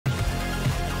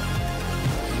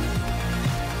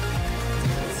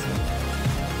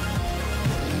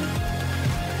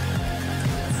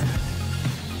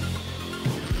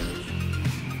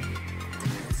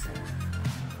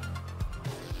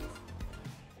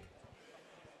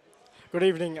Good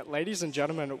evening, ladies and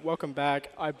gentlemen. Welcome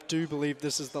back. I do believe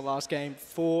this is the last game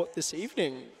for this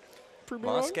evening.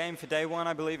 Last game for day one,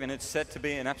 I believe, and it's set to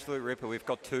be an absolute ripper. We've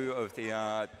got two of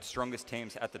the strongest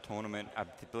teams at the tournament. I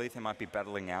believe they might be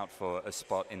battling out for a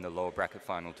spot in the lower bracket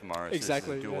final tomorrow.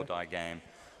 Exactly. So this is a do-or-die game.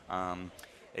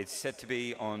 It's set to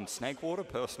be on Snakewater,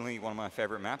 personally one of my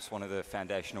favorite maps, one of the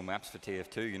foundational maps for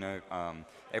TF2. You know,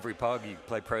 every pug, you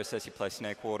play Process, you play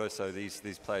Snakewater, so these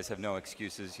players have no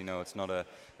excuses. You know, it's not a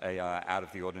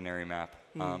out-of-the-ordinary map.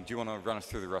 Do you want to run us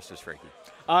through the rosters, Freaky?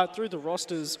 Through the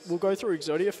rosters, we'll go through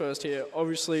Exodia first here.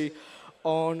 Obviously,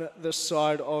 on the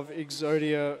side of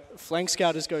Exodia, Flank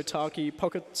Scout is Gotaki,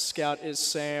 Pocket Scout is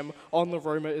Sam, On the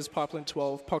Roamer is Pipeline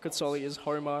 12, Pocket Solly is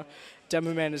Homer,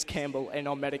 Demo Man is Campbell, and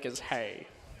on Medic is Hay.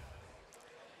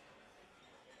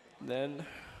 Then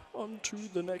on to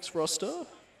the next roster.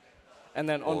 And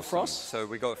then on Frost. So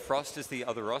we got Frost as the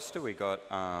other roster. We got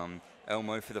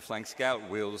Elmo for the Flank Scout,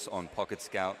 Wheels on Pocket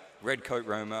Scout, Red Coat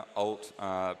Roamer, Alt,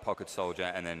 Pocket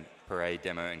Soldier, and then Parade,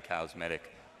 Demo, and Cow's Medic.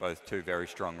 Both two very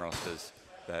strong rosters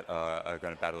that are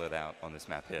going to battle it out on this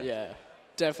map here. Yeah,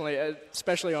 definitely,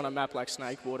 especially on a map like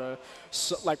Snakewater.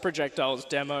 So, like Projectiles,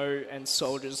 Demo, and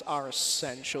Soldiers are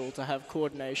essential to have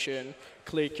coordination,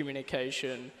 clear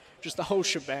communication, just the whole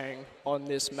shebang on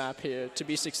this map here to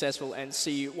be successful and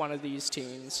see one of these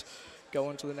teams go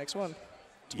on to the next one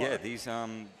tomorrow. Yeah, these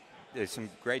there's some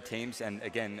great teams, and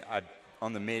again,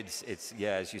 on the mids, it's,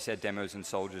 yeah, as you said, Demos and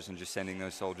Soldiers, and just sending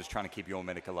those Soldiers, trying to keep your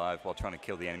medic alive while trying to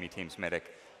kill the enemy team's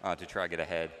medic to try to get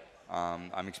ahead.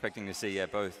 I'm expecting to see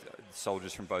both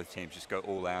Soldiers from both teams just go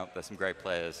all out. There's some great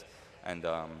players, and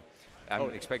I'm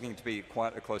expecting it to be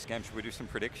quite a close game. Should we do some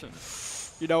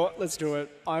predictions? You know what? Let's do it.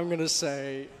 I'm going to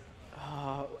say...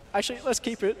 actually, let's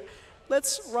keep it.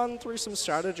 Let's run through some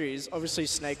strategies. Obviously,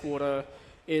 Snakewater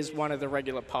is one of the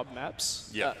regular pub maps.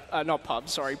 Yeah. Not pub,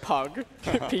 sorry, pug.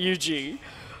 P-U-G.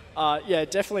 Yeah,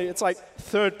 definitely. It's like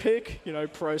third pick, you know,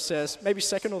 Process. Maybe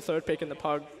second or third pick in the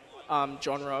pug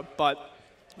genre. But,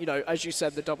 you know, as you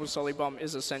said, the double solly bomb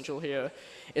is essential here.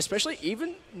 Especially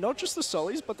even, not just the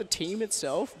sollies, but the team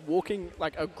itself walking,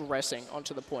 like, aggressing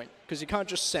onto the point. Because you can't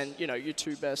just send, you know, your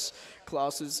two best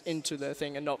classes into their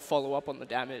thing and not follow up on the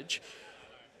damage.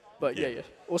 But, yeah.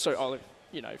 Also,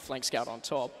 you know, Flank Scout on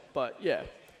top. But, yeah.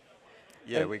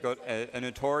 Yeah, we got a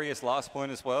notorious last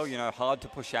point as well, you know, hard to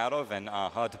push out of and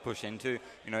hard to push into,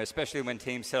 you know, especially when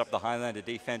teams set up the Highlander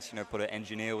defense, you know, put an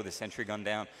engineer with a sentry gun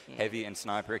down, heavy and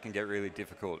sniper, it can get really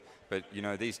difficult. But, you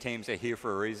know, these teams are here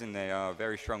for a reason. They are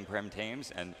very strong Prem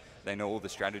teams, and they know all the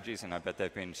strategies, and I bet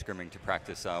they've been scrimming to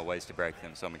practice ways to break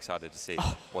them. So I'm excited to see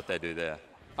what they do there.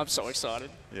 I'm so excited.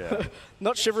 Yeah.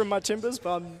 Not shivering my timbers,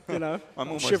 but I'm, you know,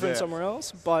 I'm shivering somewhere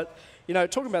else. But, you know,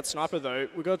 talking about Sniper, though,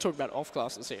 we've got to talk about off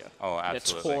classes here. Oh,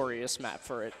 absolutely. Notorious map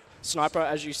for it. Sniper,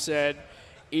 as you said,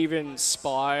 even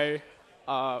Spy,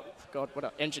 God, what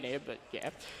else? Engineer, but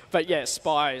yeah. But yeah,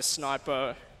 Spy,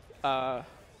 Sniper,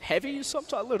 Heavy,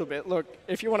 sometimes a little bit. Look,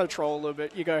 if you want to troll a little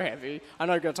bit, you go Heavy. I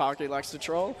know Gotaki likes to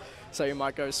troll, so you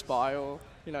might go Spy or,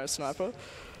 you know, Sniper.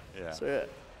 Yeah. So, yeah.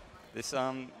 This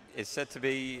is set to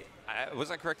be,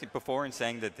 was I corrected before in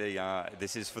saying that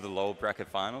this is for the lower bracket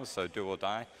finals, so do or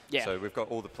die? Yeah. So we've got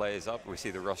all the players up. We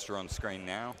see the roster on screen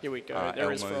now. Here we go.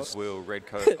 There is Elmo's, Frost. Will, Red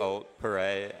Coat, Alt,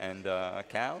 Parade, and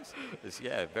Cows. It's,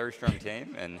 yeah, very strong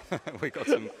team, and we got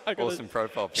some awesome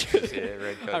profile pictures here.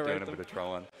 Red Coat doing a bit of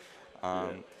trolling.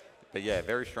 But yeah,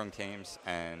 very strong teams,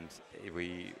 and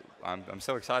I'm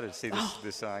so excited to see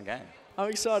this game. I'm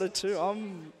excited too.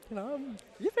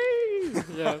 Yippee!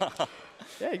 Yeah.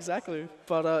 Yeah, exactly.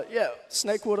 But yeah,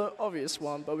 Snakewater, obvious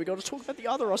one. But we got to talk about the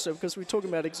other roster because we're talking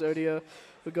about Exodia.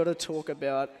 We got to talk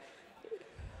about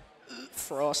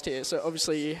Frost here. So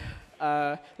obviously,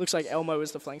 looks like Elmo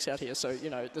is the flank scout here. So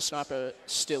you know the sniper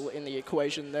still in the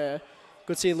equation there.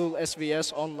 Could see a little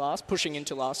SVS on last, pushing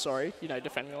into last. Sorry, you know,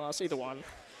 defending last. Either one.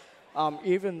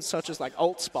 Even such as like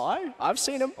Alt Spy. I've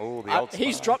seen him. Oh, the Alt Spy.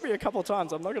 He's dropped me a couple of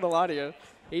times. I'm not going to lie to you.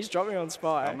 He's dropped me on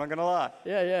Spy. I'm not going to lie.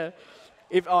 Yeah, yeah.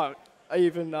 If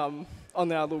even on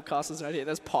our little casters note here,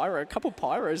 there's Pyro. A couple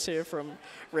Pyros here from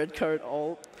Red Coat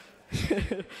Alt.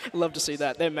 Love to see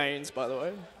that. They're mains, by the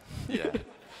way. Yeah,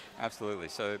 absolutely.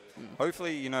 So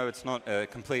hopefully, you know, it's not a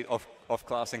complete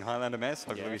off-classing Highlander mess.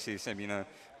 Hopefully we see some, you know,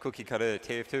 cookie cutter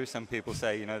TF2. Some people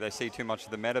say, you know, they see too much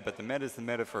of the meta, but the meta's the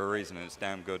meta for a reason, and it's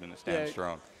damn good and it's damn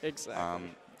strong.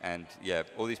 Exactly. And yeah,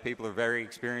 all these people are very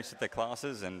experienced at their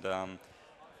classes and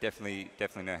definitely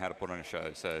know how to put on a show.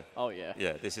 So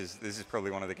yeah, this is probably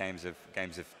one of the games of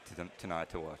tonight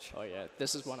to watch. Oh yeah,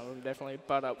 this is one of them definitely.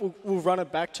 But we'll run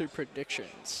it back to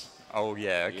predictions. Oh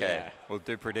yeah, okay. Yeah. We'll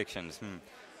do predictions.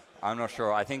 I'm not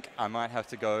sure. I think I might have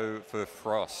to go for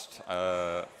Frost.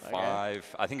 5.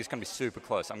 I think it's going to be super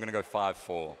close. I'm going to go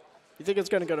 5-4. You think it's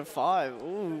going to go to 5?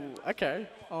 Ooh, okay.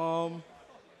 I'm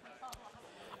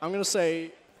going to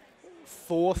say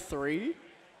 4-3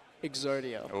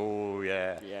 Exodia. Oh,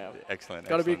 yeah. Yeah. Excellent.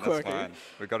 Got to be Excellent. quirky.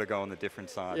 We've got to go on the different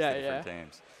sides, Yeah, the different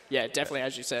teams. Yeah, definitely,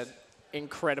 as you said,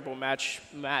 incredible match.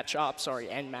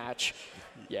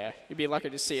 Yeah, you'd be lucky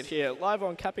to see it here live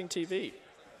on CappingTV.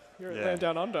 You're at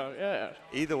LAN Downunder, yeah.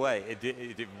 Either way,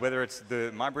 whether it's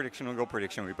my prediction or your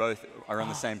prediction, we both are on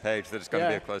the same page that it's going to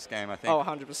be a close game, I think. Oh,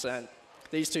 100%.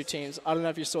 These two teams, I don't know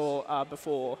if you saw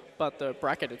before, but the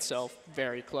bracket itself,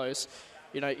 very close.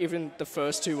 You know, even the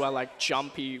first two are like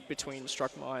jumpy between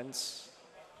Struck Minds,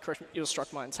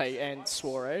 hey, and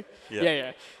Soiree.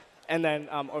 Yeah. And then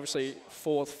obviously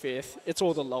 4th, 5th, it's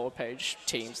all the lower page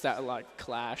teams that are like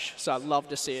clash. So I'd love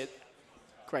to see it.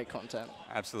 Great content.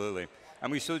 Absolutely.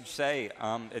 And we should say,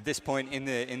 at this point in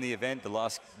the event, the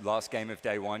last game of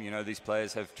day one, you know, these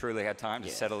players have truly had time to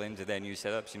settle into their new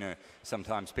setups. You know,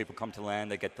 sometimes people come to LAN,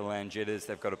 they get the LAN jitters,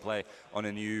 they've got to play on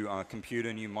a new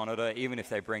computer, new monitor. Even if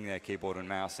they bring their keyboard and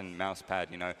mouse pad,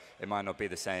 you know, it might not be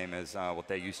the same as what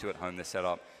they're used to at home, their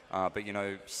setup. But you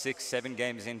know, 6, 7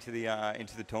 games into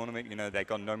the tournament, you know, they've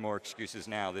got no more excuses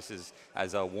now. This is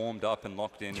as warmed up and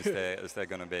locked in as they're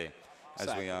going to be,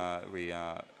 exactly. As we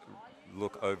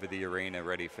look over the arena,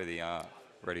 ready for the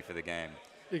game.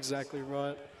 Exactly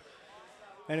right.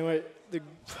 Anyway,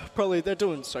 they're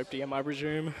doing soap DM, I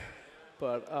presume.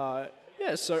 But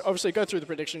yeah, so obviously go through the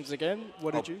predictions again.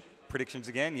 What did you? Predictions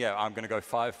again? Yeah, I'm going to go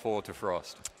 5-4 to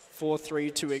Frost.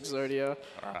 4-3 to Exodia.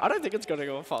 Right. I don't think it's going to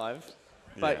go 5.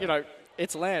 But, you know,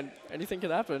 it's LAN. Anything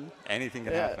can happen. Anything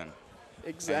can happen.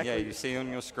 Exactly. And yeah, you see on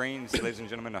your screens, ladies and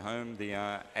gentlemen at home, the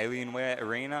Alienware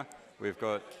Arena. We've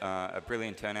got a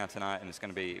brilliant turnout tonight, and it's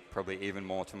going to be probably even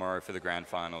more tomorrow for the grand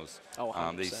finals. Oh,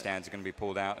 100%. These stands are going to be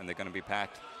pulled out, and they're going to be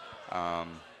packed.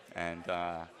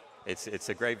 It's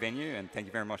a great venue, and thank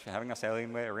you very much for having us,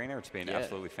 Alienware Arena. It's been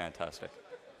absolutely fantastic.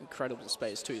 Incredible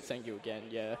space, too. Thank you again,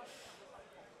 yeah.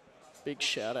 Big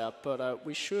shout out, but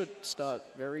we should start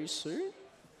very soon.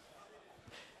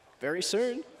 Very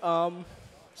soon.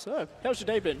 So, how's your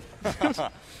day been?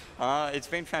 It's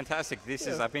been fantastic.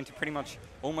 I've been to pretty much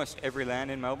almost every LAN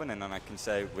in Melbourne, and then I can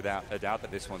say without a doubt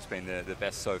that this one's been the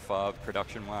best so far,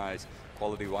 production-wise,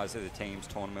 quality-wise of the teams,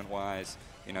 tournament-wise.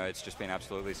 You know, it's just been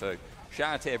absolutely so.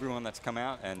 Shout out to everyone that's come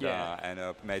out and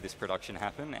made this production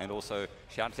happen, and also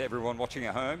shout out to everyone watching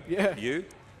at home. Yeah. You.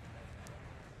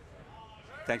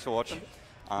 Thanks for watching.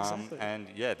 Exactly. And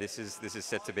yeah, this is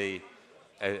set to be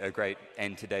a great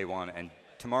end to day one. And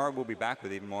tomorrow we'll be back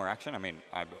with even more action. I mean,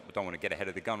 I don't want to get ahead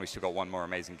of the gun. We still got one more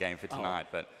amazing game for tonight,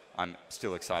 but I'm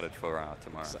still excited for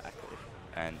tomorrow. Exactly.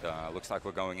 And looks like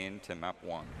we're going into map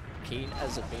 1. Keen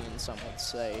as a bean, some would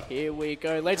say. Here we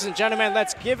go. Ladies and gentlemen,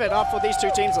 let's give it up for these two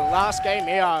teams. The last game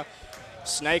here.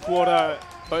 Snakewater,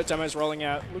 both demos rolling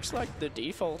out. Looks like the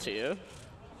default here.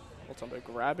 Ultimbo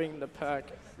grabbing the pack.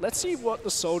 Let's see what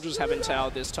the soldiers have in tower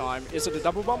this time. Is it a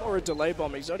double bomb or a delay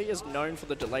bomb? Exodia is known for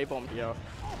the delay bomb here.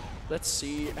 Let's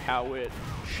see how it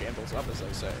shambles up, as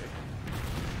they say.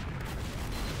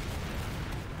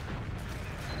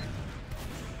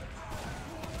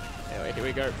 Anyway, here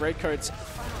we go. Red coats.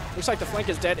 Looks like the flank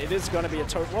is dead. It is going to be a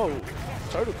total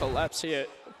collapse here.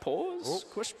 Pause.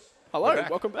 Hello,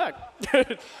 welcome back.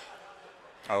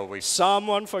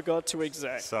 Someone forgot to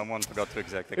exec. Someone forgot to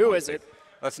exec the Who is it?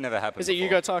 That's never happened Is it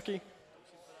before. Yugo-Taki?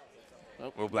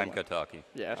 Oh, we'll blame Kotaki.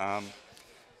 Yeah.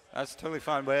 That's totally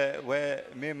fine. We're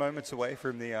mere moments away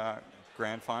from the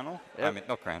grand final. Yep. I mean,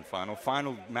 not grand final.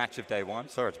 Final match of day one.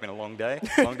 Sorry, it's been a long day.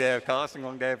 Long day of casting,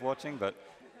 long day of watching. But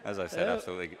as I said,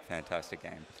 absolutely fantastic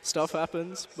game. Stuff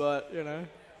happens, but, you know,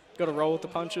 got to roll with the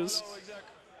punches.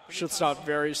 Should start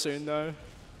very soon, though.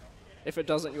 If it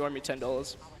doesn't, you owe me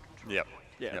 $10. Yep.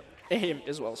 Yeah. Yep. Him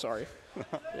as well, sorry.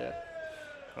 Yeah.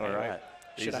 All right.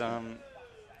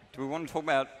 Do we want to talk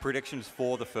about predictions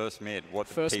for the first mid? What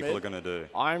people are going to do?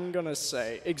 I'm going to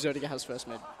say Exodia has first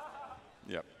mid.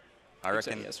 Yep. I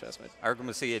reckon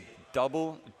we'll see a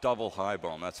double high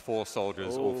bomb. That's 4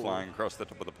 soldiers all flying across the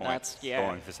top of the point,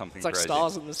 going for something crazy. It's like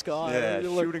stars in the sky. Yeah,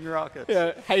 shooting rockets.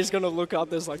 Yeah, Hayes going to look up.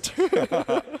 There's like 2.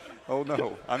 Oh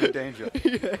no, I'm in danger.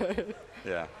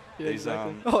 Yeah. Yeah,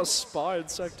 exactly. Spy and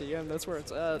Soak DM, that's where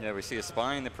it's at. Yeah, we see a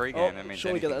spy in the pregame. That means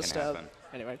anything can happen.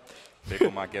 Anyway.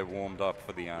 People might get warmed up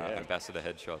for the ambassador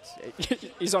headshots. Yeah.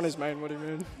 He's on his main, what do you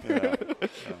mean? Yeah.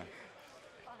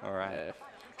 All right. Yeah.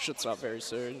 Should start very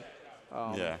soon.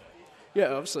 Yeah,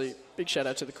 obviously, big shout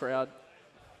out to the crowd.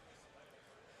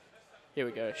 Here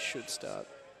we go, should start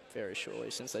very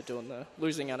shortly since they're doing the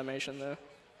losing animation there.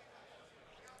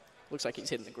 Looks like he's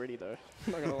hitting the gritty, though.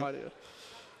 I'm not going to lie to you.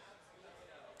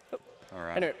 All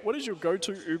right. Anyway, what is your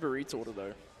go-to Uber Eats order,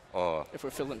 though? Oh. If we're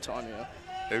filling time here.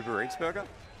 Uber Eats burger?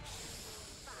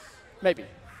 Maybe.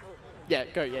 Yeah,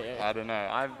 go, yeah. I don't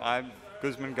know. I'm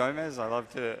Guzman Gomez. I love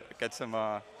to get some.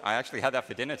 I actually had that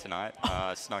for dinner tonight.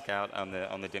 Snuck out on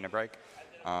the dinner break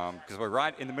because we're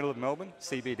right in the middle of Melbourne,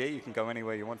 CBD. You can go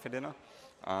anywhere you want for dinner.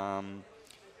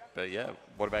 But yeah,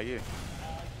 what about you?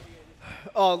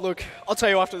 Oh, look, I'll tell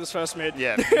you after this first mid.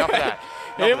 Yeah, enough of that.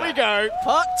 Here we go.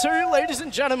 Part 2, ladies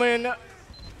and gentlemen.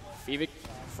 Fevic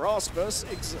Frost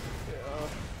versus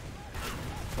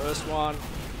first one.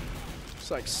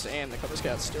 Looks like Sam, the Copper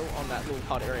Scout, still on that little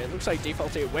hut area. It looks like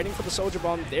default here, waiting for the soldier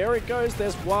bomb. There it goes.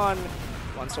 There's one.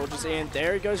 One soldier's in.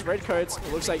 There he goes, Redcoats.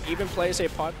 It looks like even players here.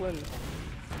 Pipeline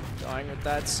dying with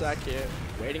that sack here.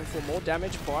 Waiting for more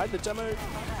damage by the demo.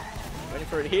 Waiting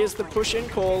for it. Here's the push-in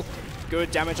call.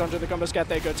 Good damage onto the Combo Scout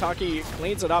there. Gotaki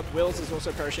cleans it up. Wills is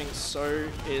also perishing. So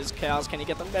is Cows. Can he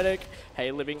get the medic?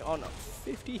 Hey, living on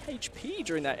 50 HP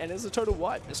during that. And is a total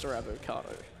wipe, Mr.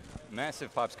 Avocado.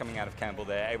 Massive pipes coming out of Campbell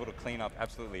there, able to clean up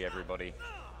absolutely everybody.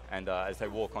 And as they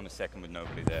walk on a second with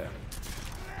nobody there.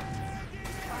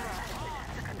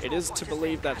 It is to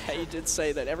believe that Hay did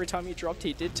say that every time he dropped,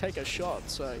 he did take a shot.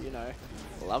 So, you know,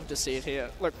 love to see it here.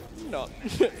 Look, not.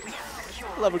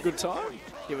 Love a good time.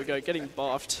 Here we go, getting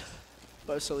buffed.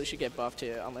 Both solis should get buffed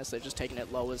here, unless they're just taking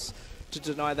it lowers to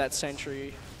deny that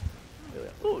sentry.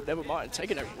 Oh, never mind.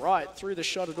 Taking it right through the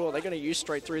shutter door. They're going to use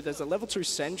straight through. There's a level 2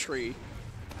 sentry.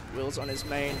 Wills on his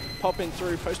main, popping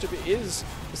through. Post-Uber is,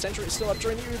 the sentry is still up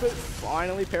during the Uber,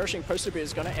 finally perishing. Post-Uber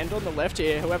is going to end on the left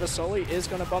here. However, Soli is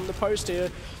going to bomb the post here.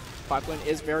 Pipeline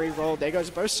is very rolled. There goes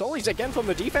both Solis again from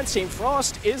the defense team.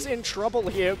 Frost is in trouble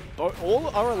here. All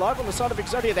are alive on the side of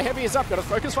Exodia. The heavy is up. Got a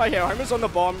focus fire here. Homer's on the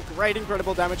bomb. Great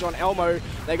incredible damage on Elmo.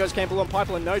 There goes Campbell on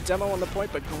Pipeline. No demo on the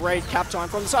point, but great cap time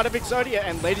from the side of Exodia.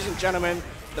 And ladies and gentlemen,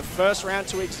 the first round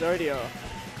to Exodia.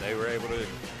 They were able to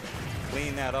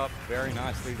clean that up very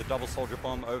nicely. The double soldier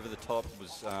bomb over the top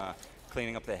was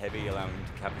cleaning up the heavy, allowing them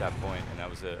to cap that point, and that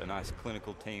was a nice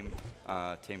clinical team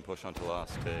push onto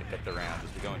last to get the round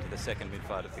as we go into the second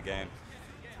mid-fight of the game.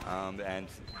 And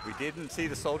we didn't see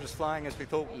the soldiers flying as we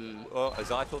thought, or as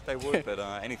I thought they would, but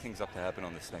anything's up to happen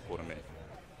on the Snakewater mid.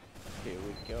 Here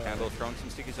we go. Campbell throwing some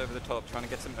stickers over the top, trying to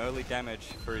get some early damage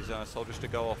for his soldiers to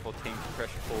go off or team to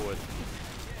pressure forward.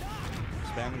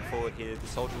 Spamming forward here, the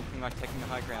soldier looking like taking the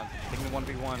high ground, taking the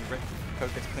 1v1, Red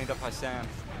Coat gets cleaned up by Sam.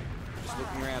 Just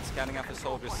looking around, scouting out for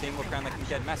soldiers, seeing what ground they can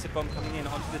get. Massive bomb coming in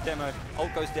onto the demo.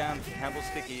 Ult goes down, Campbell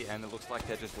sticky, and it looks like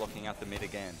they're just locking out the mid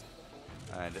again.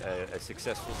 And a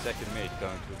successful second mid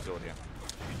going to Exodia.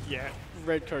 Yeah,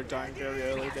 Redcoat dying very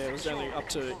early there. It was only up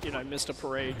to, you know, Mr.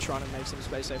 Parade trying to make some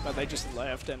space there, but they just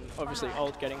left, and obviously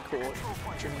Ult getting caught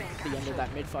during the end of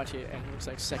that mid-fight here, and it looks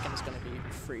like second is going to be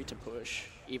free to push.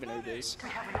 Even Ubers.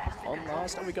 On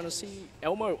last, are we going to see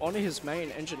Elmo on his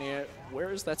main engineer?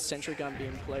 Where is that sentry gun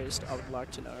being placed? I would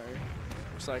like to know.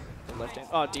 Looks like the left hand.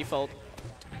 Oh, default,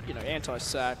 you know,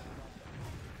 anti-sack.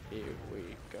 Here we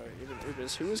go. Even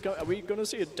Ubers. Who is going? Are we going to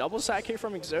see a double sack here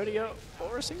from Exodia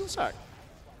or a single sack?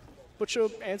 Put your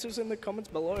answers in the comments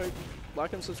below.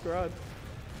 Like and subscribe.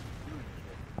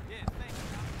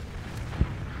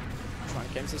 Trying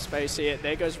to gain some space here.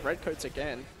 There goes Redcoats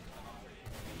again.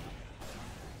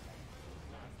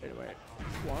 Anyway,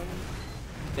 one.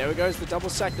 There we goes the double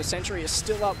sack. The sentry is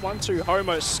still up 1-2.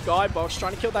 Homo Skybox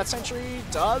trying to kill that sentry.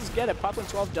 Does get it. Pipeline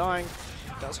 12 dying.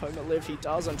 Does Homo live? He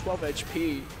does on 12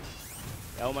 HP.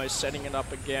 Elmo setting it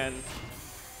up again.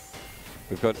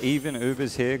 We've got even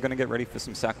Ubers here, going to get ready for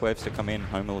some sack waves to come in.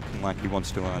 Homer looking like he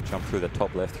wants to jump through the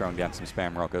top left, throwing down some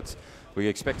spam rockets. We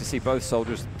expect to see both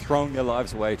soldiers throwing their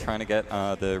lives away, trying to get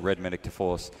the red medic to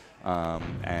force,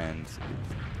 and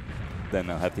then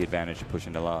they'll have the advantage to push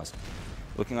into last.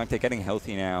 Looking like they're getting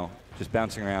healthy now, just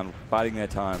bouncing around, biding their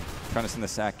time, trying to send the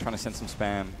sack, trying to send some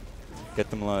spam, get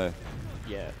them low.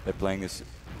 Yeah. They're playing this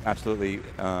absolutely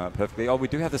perfectly. Oh, we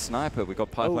do have the sniper. We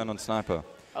got Pipeline on sniper.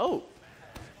 Oh.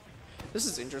 This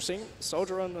is interesting.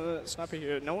 Soldier on the sniper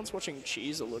here. No one's watching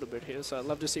Cheese a little bit here, so I'd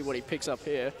love to see what he picks up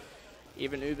here.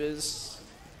 Even Ubers.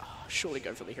 Oh, surely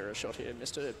go for the hero shot here,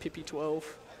 Mr. Pippi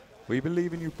 12. We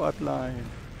believe in you, Pipeline.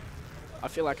 I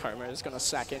feel like Homer is going to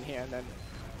sack in here, and then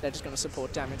they're just going to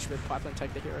support damage with Pipeline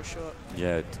take the hero shot.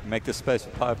 Yeah, make the space for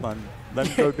Pipeline. Let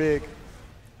him go big.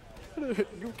 You can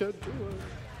do it.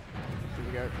 Here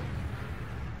we go.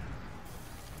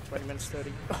 20 minutes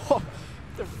 30. Oh,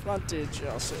 the frontage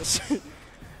justice.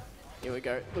 Here we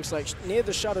go. Looks like near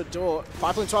the shutter door.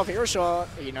 Pipeline 12 hero shot.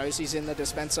 He knows he's in the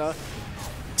dispenser.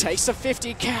 Takes the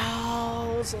 50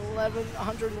 cows.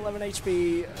 111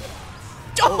 HP.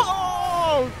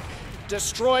 Oh!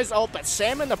 Destroys ult, but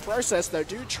Sam in the process, though,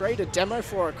 do trade a demo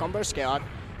for a combo scout.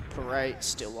 Parade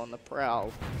still on the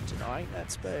prowl, denying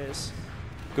that space.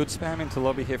 Good spam into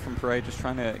lobby here from Parade, just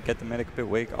trying to get the medic a bit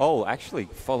weak. Oh, actually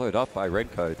followed up by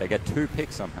Redcoat. They get 2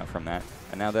 picks somehow from that,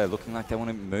 and now they're looking like they want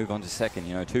to move on to second.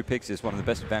 You know, 2 picks is one of the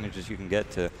best advantages you can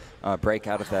get to break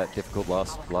out of that difficult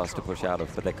last to push out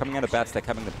of. But they're coming out of bats, they're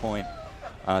coming to point.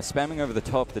 Spamming over the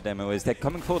top, the demo is. They're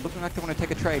coming forward, looking like they want to take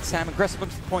a trade. Sam aggressive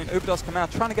onto the point. Uber does come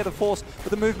out, trying to get a force,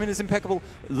 but the movement is impeccable.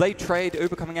 Late trade,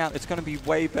 Uber coming out. It's going to be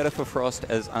way better for Frost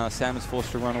as Sam is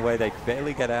forced to run away. They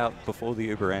barely get out before the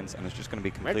Uber ends, and it's just going to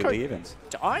be completely evens.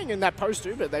 Dying in that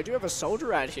post-Uber. They do have a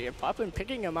soldier out here. Pipeline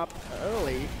picking him up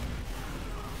early.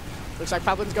 Looks like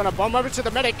Pipeline's going to bomb over to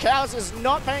the medic. Cows is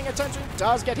not paying attention.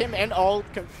 Does get him, and ult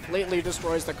completely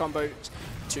destroys the combo.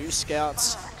 2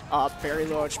 scouts. Up, very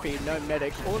low HP, no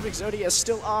medic. All of Exodia is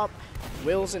still up.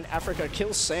 Wills in Africa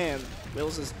kills Sam.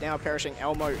 Wills is now perishing.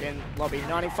 Elmo in lobby.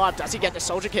 95. Does he get the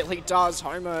soldier kill? He does.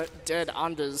 Homer dead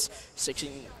unders.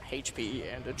 16 HP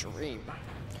and a dream.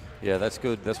 Yeah, that's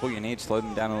good. That's what you need. Slow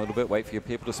them down a little bit. Wait for your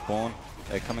people to spawn.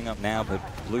 They're coming up now, but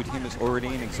blue team is already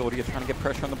in. Exodia trying to get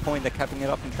pressure on the point. They're capping it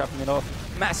up and trapping it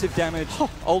off. Massive damage.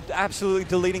 Ult absolutely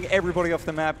deleting everybody off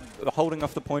the map, holding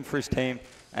off the point for his team.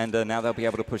 And now they'll be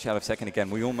able to push out of second again.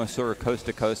 We almost saw a coast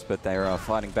to coast, but they're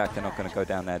fighting back. They're not going to go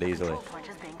down that easily.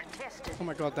 Oh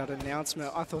my god, that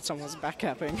announcement. I thought someone was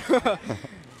backcapping.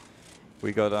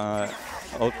 We got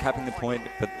Ult capping the point,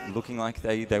 but looking like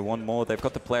they want more. They've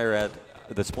got the player out.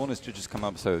 The spawners to just come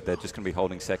up, so they're just going to be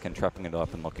holding second, trapping it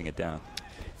up and locking it down.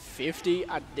 50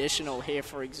 additional here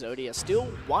for Exodia. Still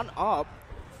 1 up.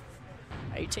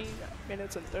 18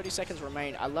 minutes and 30 seconds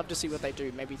remain. I'd love to see what they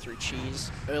do, maybe through cheese,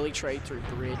 early trade through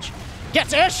bridge.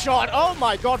 Gets air shot! Oh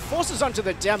my god, forces onto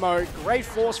the demo. Great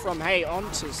force from Hay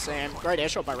onto Sam. Great air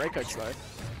shot by Raycoach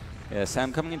though. Yeah,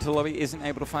 Sam coming into the lobby isn't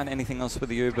able to find anything else with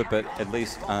the Uber, but at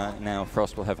least now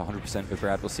Frost will have 100% Uber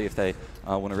out. We'll see if they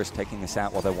want to risk taking this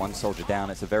out while they're 1 soldier down.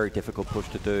 It's a very difficult push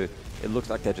to do. It looks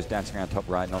like they're just dancing around top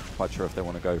right, not quite sure if they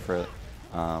want to go for it.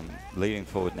 Leading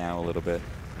forward now a little bit.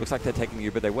 Looks like they're taking the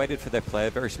Uber. They waited for their player.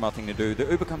 Very smart thing to do. The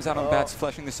Uber comes out on bats,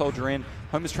 flashing the soldier in.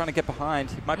 Homer's trying to get behind.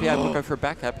 He might be able to go for a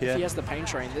backup here. If he has the pain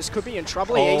train, this could be in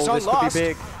trouble. He's on this last. could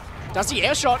be big. Does he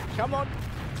air shot? Come on.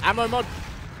 Ammo mod.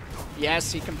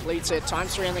 Yes, he completes it.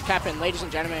 ×3 on the cap, and ladies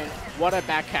and gentlemen, what a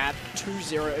back cap.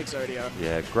 2-0 Exodia.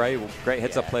 Yeah, great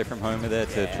heads-up play from Homer there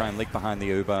to try and leak behind the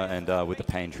Uber and with the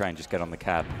pain train just get on the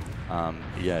cap.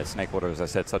 Yeah, Snakewater, as I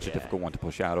said, such a difficult one to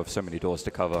push out of. So many doors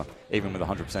to cover. Even with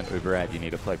 100% Uber out, you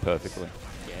need to play perfectly.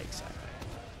 Yeah, exactly.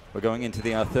 We're going into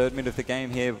the 3rd mid of the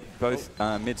game here. Both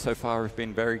mids so far have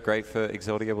been very great for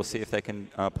Exodia. We'll see if they can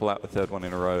pull out the 3rd one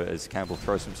in a row as Campbell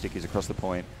throws some stickies across the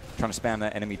point. Trying to spam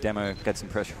that enemy demo, get some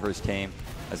pressure for his team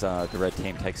as the red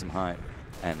team takes him high.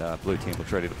 And blue team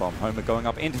looks ready to bomb. Homer going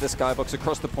up into the skybox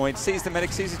across the point, sees the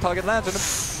medic, sees his target, lands on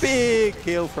a big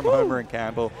kill from Homer and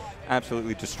Campbell.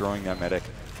 Absolutely destroying that medic,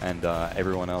 and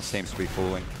everyone else seems to be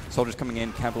falling. Soldiers coming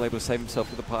in, Campbell able to save himself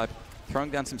with a pipe, throwing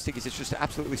down some stickies. It's just an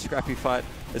absolutely scrappy fight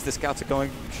as the scouts are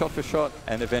going shot for shot,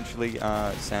 and eventually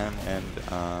Sam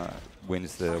and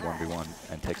wins the 1v1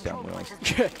 and takes down Wills.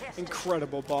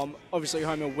 Incredible bomb. Obviously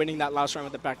Homer winning that last round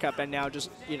with the backup, and now just,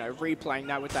 you know, replaying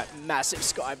that with that massive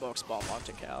skybox bomb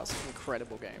onto Cows.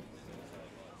 Incredible game.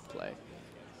 Play.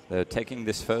 They're taking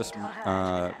this first,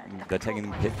 they're taking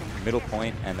the middle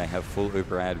point, and they have full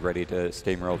Uber ad ready to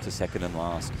steamroll to second and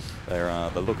last. They're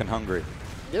looking hungry.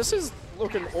 This is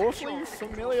looking awfully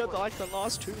familiar like the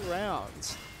last 2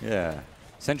 rounds. Yeah.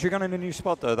 Sentry gun in a new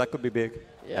spot though, that could be big.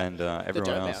 Yeah. And everyone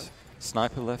else.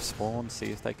 Sniper left spawn, see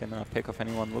if they can pick off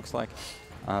anyone. Looks like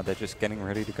they're just getting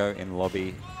ready to go in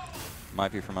lobby.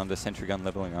 Might be from under. Sentry gun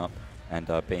leveling up, and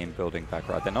beam building back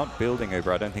right. They're not building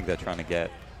Uber, I don't think they're trying to get.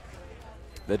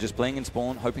 They're just playing in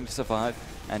spawn, hoping to survive,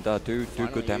 and do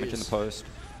good damage in the post.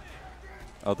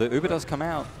 Oh, the Uber does come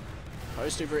out.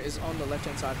 Post Uber is on the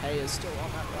left-hand side. Hay is still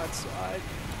on that right side.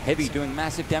 Heavy doing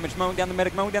massive damage, mowing down the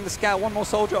medic, mowing down the scout. One more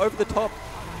soldier over the top.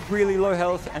 Really low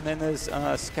health, and then there's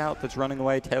a scout that's running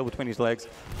away, tail between his legs,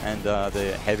 and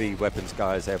the heavy weapons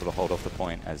guy is able to hold off the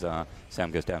point as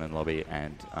Sam goes down in lobby,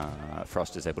 and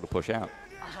Frost is able to push out.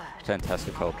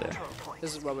 Fantastic hold there.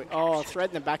 This is what we... Oh, thread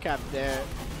in the back up there.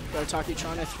 Gotaki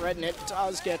trying to threaten it.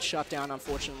 Does get shut down,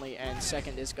 unfortunately, and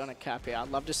second is going to cap it. I'd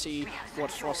love to see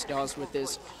what Frost does with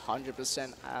this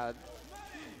 100% ad.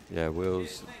 Yeah,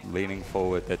 Will's leaning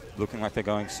forward. They're looking like they're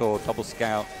going sword, double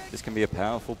scout. This can be a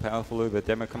powerful, powerful Uber.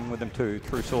 Demo coming with them too,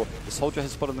 through sword. The soldier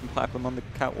has spotted them, pipe them on the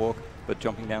catwalk, but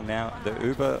jumping down now. The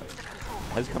Uber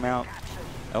has come out.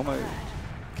 Elmo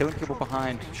killing people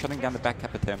behind, shutting down the back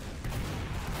cap attempt.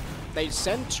 They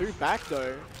send 2 back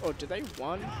though. Or did they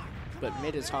 1? But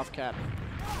mid is half cap.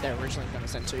 They're originally going to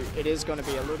send 2. It is going to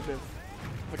be a little bit of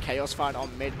a chaos fight on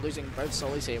mid, losing both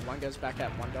solis here. One goes back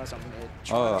out, one goes on mid.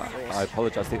 I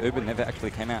apologize. The Uber never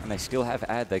actually came out, and they still have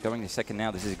ad. They're going to second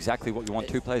now. This is exactly what you want.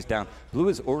 2 players down. Blue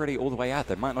is already all the way out.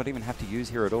 They might not even have to use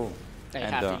here at all. They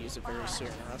have to use it very soon,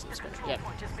 or else it's going to... Yep.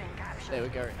 There we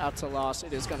go. Out to last.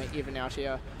 It is going to even out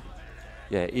here.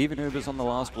 Yeah, even Uber's on the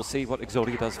last. We'll see what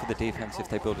Exodia does for the defense if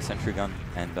they build a sentry gun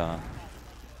and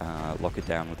lock it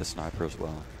down with the sniper as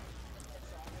well.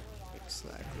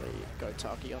 Exactly. Go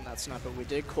Taki on that sniper. We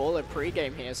did call it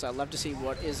pre-game here, so I'd love to see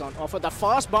what is on offer. The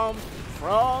fast bomb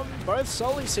from both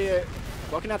solis here.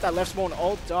 Blocking out that left spawn,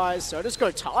 ult dies. So does Go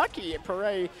Taki.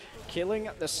 Pare killing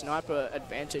the sniper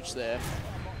advantage there.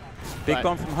 Big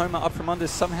bomb from Homer up from under,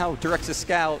 somehow directs a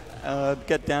scout,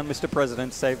 get down Mr.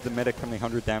 President, save the medic from the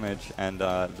 100 damage, and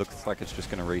looks like it's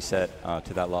just going to reset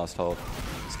to that last hold.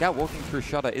 Scout walking through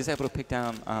Shutter is able to pick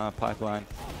down Pipeline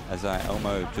as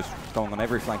Elmo just going on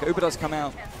every flank. Uber does come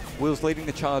out, Will's leading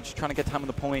the charge, trying to get time on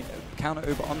the point, counter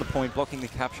Uber on the point, blocking the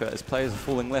capture as players are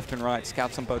falling left and right,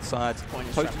 scouts on both sides.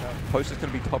 Post is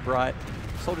going to be top right,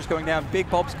 soldiers going down, big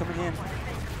bobs coming in,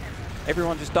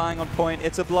 everyone just dying on point,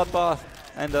 it's a bloodbath.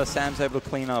 And Sam's able to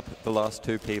clean up the last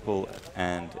 2 people,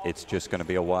 and it's just going to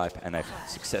be a wipe, and they've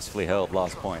successfully held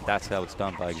last point. That's how it's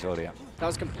done by Exodia. That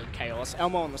was complete chaos.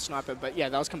 Elmo on the sniper, but yeah,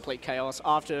 that was complete chaos.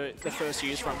 After the first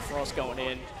use from Frost going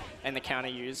in, and the counter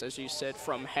use, as you said,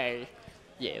 from Hay,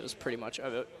 yeah, it was pretty much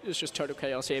over. It was just total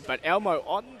chaos here. But Elmo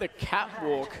on the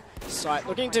catwalk site,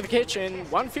 looking to the kitchen.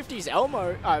 150's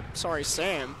Elmo,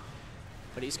 Sam.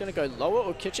 But he's going to go lower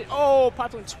or kitchen. Oh,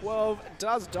 Pipeline 12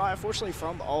 does die, unfortunately,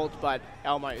 from ult, but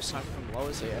Elmo is sniping from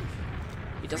lowers here.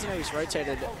 He doesn't know he's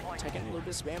rotated, taking a little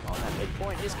bit of spam on that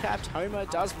midpoint. Is capped. Homer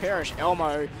does perish.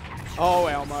 Elmo. Oh,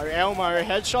 Elmo. Elmo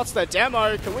headshots the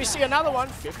demo. Can we see another one?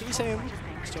 50's him.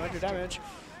 It's 200 damage.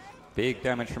 Big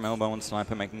damage from Elmo and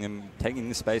Sniper, making them, taking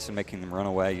the space and making them run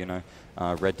away, you know.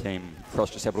 Red team,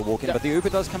 Frost just able to walk in, but the Uber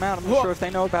does come out. I'm not sure if they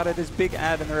know about it. It's big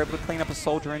ad, and they're able to clean up a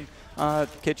soldier in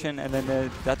kitchen, and then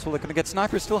that's all they're going to get.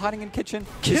 Sniper is still hiding in kitchen.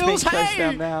 Kills Hay!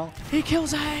 Down now. He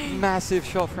kills Hay! Massive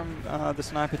shot from the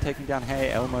Sniper taking down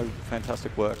Hay. Elmo,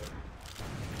 fantastic work.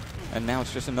 And now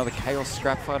it's just another chaos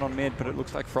scrap fight on mid, but it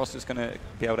looks like Frost is going to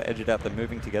be able to edge it out. They're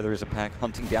moving together as a pack,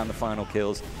 hunting down the final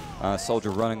kills. Soldier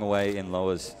running away in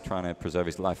lowers, trying to preserve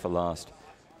his life for last.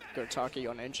 Gotaki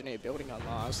on Engineer building on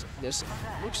last. This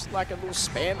looks like a little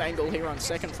spam angle here on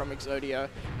second from Exodia,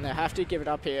 and they have to give it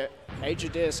up here. Major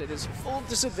dis, it is full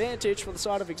disadvantage for the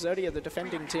side of Exodia, the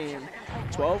defending team.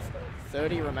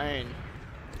 12:30 remain.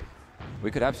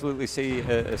 We could absolutely see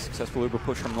a successful Uber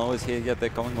push from lowers here. Yeah, they're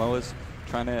going lowers,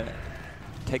 trying to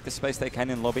take the space they can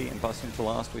in lobby and bust into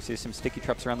last. We see some sticky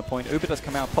traps around the point. Uber does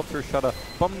come out, pop through Shutter,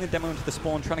 bombing the demo into the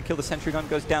spawn, trying to kill the sentry gun,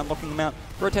 goes down, locking them out,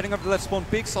 rotating over the left spawn.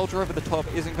 Big soldier over the top,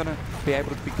 isn't going to be able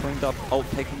to be cleaned up. Ult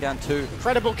taking down 2.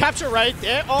 Incredible capture rate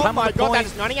there. Oh my god, that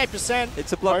is 98%.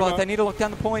 It's a bloodbath. They need to lock down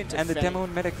the point, and the demo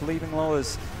and medic leaving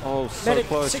lowers. Oh, so medic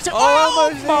close. Oh,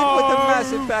 almost in with the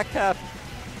massive back cap.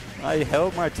 I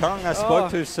held my tongue. I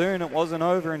spoke too soon. It wasn't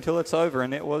over until it's over,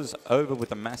 and it was over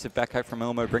with a massive back hack from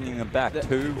Elmo, bringing them back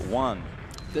 2-1.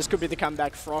 This could be the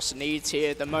comeback Frost needs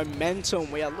here. The momentum.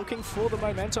 We are looking for the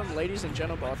momentum, ladies and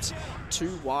gentlemen.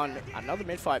 2-1. Another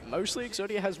mid-fight. Mostly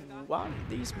Exodia has won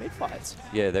these mid-fights.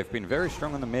 Yeah, they've been very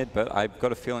strong on the mid, but I've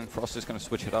got a feeling Frost is going to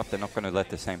switch it up. They're not going to let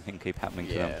the same thing keep happening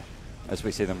to them. As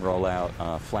we see them roll out,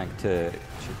 flank to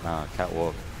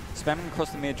catwalk. Spamming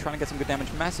across the mid, trying to get some good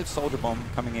damage. Massive soldier bomb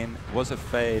coming in. Was a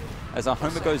fade. As our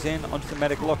Homer goes in, onto the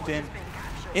medic, locked in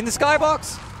the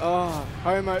skybox. Oh,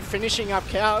 Homer finishing up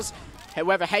cows.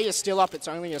 However, Hay is still up. It's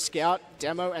only a scout,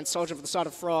 demo, and soldier for the side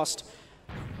of Frost.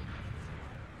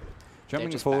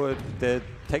 Jumping forward, they're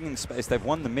taking space. They've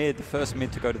won the mid, the first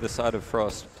mid to go to the side of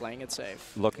Frost. Playing it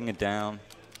safe. Locking it down.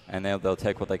 And they'll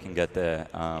take what they can get there.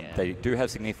 They do have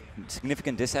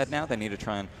significant disad now. They need to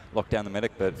try and lock down the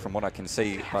medic, but from what I can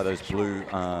see by those blue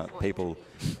people,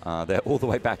 they're all the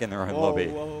way back in their own lobby.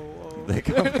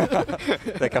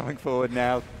 They're coming forward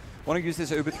now. Want to use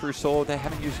this Uber through sword. They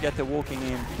haven't used it yet. They're walking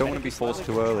in. Don't want to be forced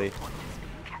too early.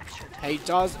 He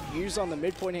does use on the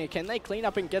midpoint here. Can they clean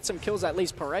up and get some kills? At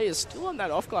least Pare is still on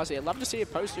that off glass here. Love to see a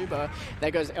post Uber.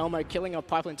 There goes Elmo killing off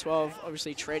Pipeline 12,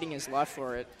 obviously trading his life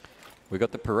for it. We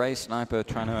got the Pare sniper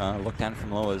trying to look down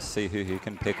from lowers, see who he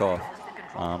can pick off.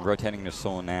 Rotating the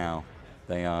saw now.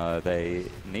 They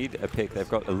need a pick. They've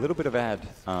got a little bit of ad,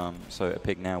 so a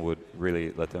pick now would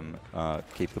really let them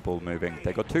keep the ball moving.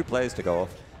 They've got 2 players to go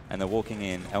off. and they're walking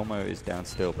in. Elmo is down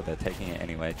still, but they're taking it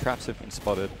anyway. Traps have been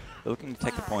spotted. They're looking to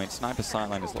take the point. Sniper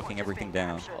Sideline is locking everything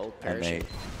down, and they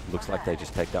looks like they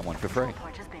just take that one for free.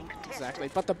 Exactly,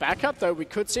 but the backup though, we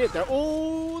could see it. They're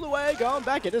all the way going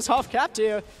back. It is half capped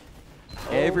here.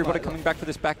 Everybody coming back for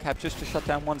this back cap just to shut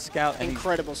down one scout.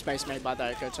 Incredible space made by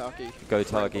that Gotaki.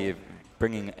 Gotaki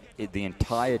bringing the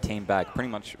entire team back, pretty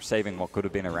much saving what could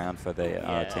have been around for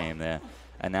the team there.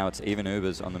 And now it's even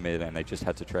Ubers on the mid, and they just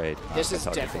had to trade. This is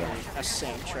definitely a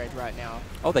same trade right now.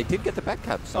 Oh, they did get the back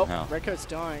cap somehow. Oh, Redcoat's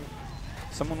dying.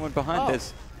 Someone went behind.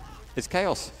 There's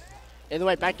chaos. Either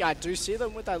way, back, I do see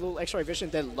them with that little X-ray vision.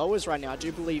 They're lowers right now. I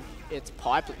do believe it's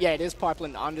pipeline. Yeah, it is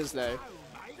pipeline unders though.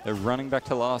 They're running back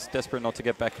to last, desperate not to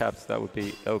get back caps. That would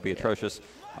be atrocious.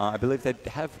 I believe they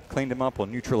have cleaned him up or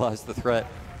neutralized the threat,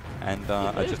 and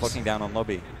are just locking down on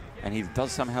lobby. And he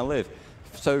does somehow live.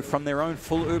 So from their own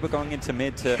full Uber going into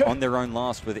mid to on their own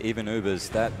last with even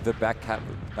Ubers, the back cap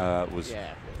was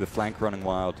the flank running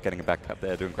wild, getting a back cap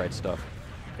there, doing great stuff.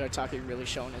 Gotaki really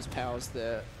showing his powers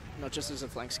there, not just as a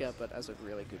flank scout, but as a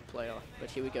really good player.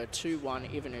 But here we go,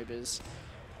 2-1 even Ubers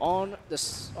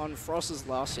on Frost's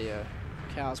last year.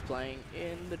 Cow's playing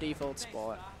in the default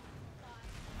spot.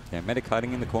 Yeah, Medic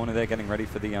hiding in the corner there, getting ready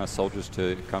for the soldiers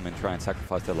to come and try and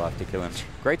sacrifice their life to kill him.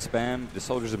 Great spam. The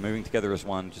soldiers are moving together as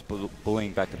one, just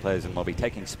bullying back to players in lobby,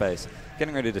 taking space,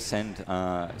 getting ready to send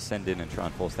in and try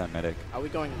and force that Medic. Are we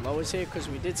going lowers here? Because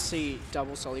we did see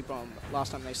double Solly Bomb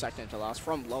last time they sacked into last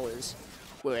from lowers,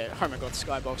 where Homer got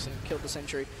Skybox and killed the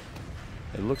Sentry.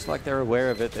 It looks like they're aware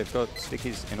of it. They've got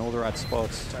stickies in all the right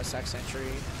spots. So sack Sentry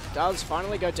does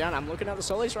finally go down. I'm looking at the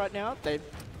Solis right now. They've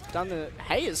done the...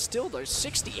 Hey, is still those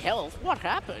 60 health. What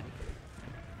happened?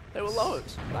 They were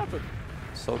lowers. What happened?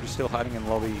 Soldier still hiding in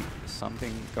lobby.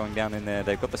 Something going down in there.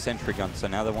 They've got the sentry gun, so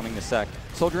now they're wanting the sack.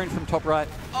 Soldier in from top right.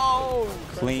 Oh!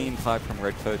 Clean pipe from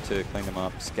Redcoat to clean them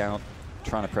up. Scout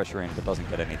trying to pressure in, but doesn't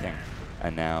get anything.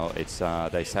 And now it's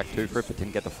they sack 2 for it, but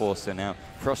didn't get the force. So now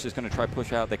Frost is going to try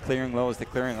push out. They're clearing lowers, they're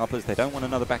clearing uppers. They don't want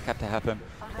another back cap to happen.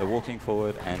 They're walking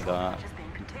forward, and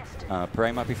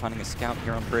Beret might be finding a scout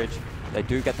here on bridge. They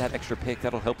do get that extra pick.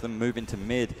 That'll help them move into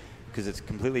mid, because it's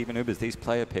completely even Ubers. These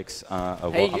player picks are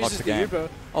what unlocks the game. Uber.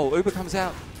 Oh, Uber comes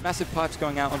out. Massive pipes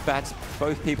going out on bats.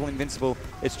 Both people invincible.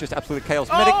 It's just absolute chaos.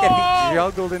 Medic getting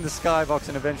juggled in the skybox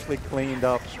and eventually cleaned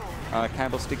up.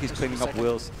 Campbell Sticky's cleaning up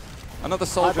wheels. Another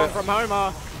soldier from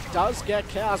Homer does get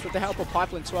cows with the help of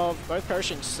Pipeline 12. Both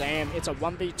perishing. Sam, it's a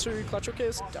 1v2. Clutch or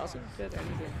Kiss doesn't get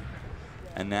anything.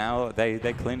 And now they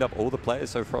cleaned up all the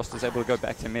players, so Frost is able to go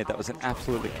back to mid. That was an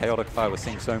absolutely chaotic fight. We're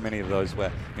seeing so many of those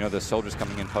where, you know, the soldiers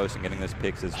coming in post and getting those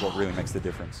picks is what really makes the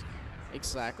difference.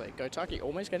 Exactly. Gotaki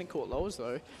almost getting caught lowers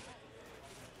though.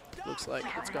 Looks like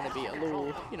it's going to be a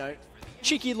little, you know,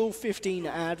 cheeky little 15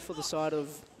 ad for the side of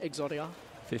Exodia.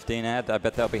 15 ad, I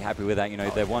bet they'll be happy with that. You know,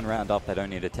 they're 1 round up, they don't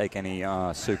need to take any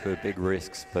super big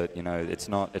risks, but you know, it's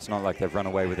not like they've run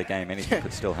away with the game. Anything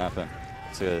could still happen.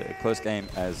 It's a close game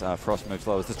as Frost moves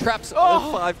low. There's traps.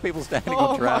 Oh, 5 people standing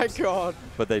on traps. Oh my god.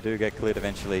 But they do get cleared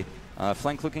eventually.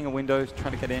 Flank looking at windows,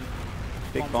 trying to get in.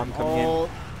 Big bomb coming in.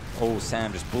 Oh,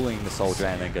 Sam just bullying the soldier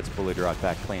and then gets bullied right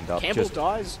back, cleaned up. Campbell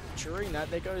dies during that.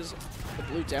 There goes the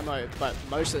blue demo, but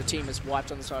most of the team is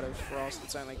wiped on the side of Frost.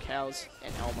 It's only Cows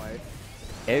and Elmo.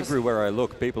 Everywhere I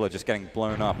look, people are just getting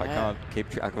blown up. I can't keep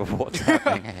track of what's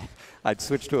happening. I'd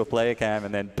switch to a player cam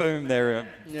and then boom, there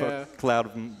a cloud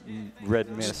of red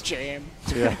mist. Just jam.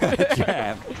 Yeah,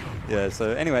 jam. Yeah,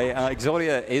 so anyway,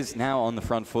 Exodia is now on the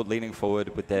front foot, leaning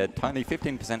forward with their tiny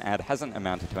 15% ad. Hasn't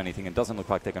amounted to anything and doesn't look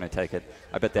like they're going to take it.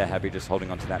 I bet they're happy just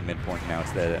holding on to that midpoint now.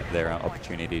 It's their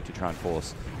opportunity to try and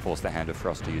force the hand of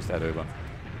Frost to use that Uber.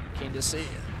 Keen to see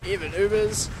even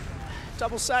Ubers.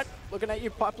 Double sack, looking at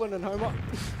you, Pipeline and Homer.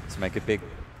 Let's make it big.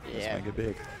 Yeah. Let's make it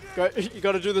big. You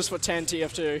got to do this for Tan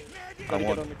TF2. Got to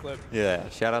get on the clip. Yeah,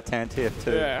 shout out Tan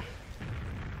TF2. Yeah.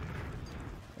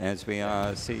 As we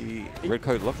see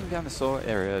Redcoat looking down the saw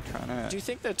area, trying to... Do you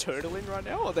think they're turtling right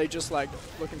now, or are they just like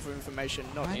looking for information,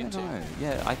 not into? I don't know.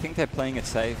 Yeah, I think they're playing it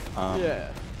safe.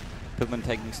 Yeah. Pillman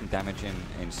taking some damage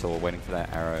in saw, waiting for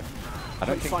that arrow. I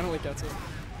don't think finally gets it.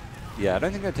 Yeah, I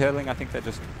don't think they're turtling. I think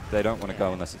they don't want to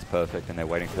go unless it's perfect, and they're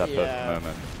waiting for that perfect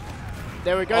moment.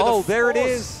 There we go. Oh, there it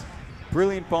is.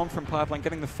 Brilliant bomb from Pipeline,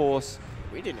 getting the force.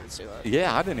 We didn't even see that.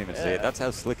 Yeah, I didn't even see it. That's how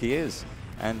slick he is.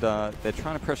 And they're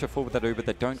trying to pressure forward with that Uber, but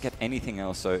they don't get anything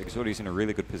else. So Exodia's in a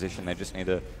really good position. They just need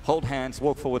to hold hands,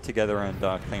 walk forward together, and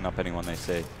clean up anyone they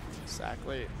see.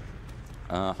 Exactly.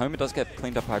 Homer does get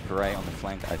cleaned up by Beret on the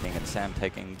flank, I think, and Sam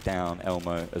taking down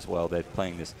Elmo as well. They're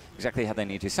playing this exactly how they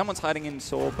need to. Someone's hiding in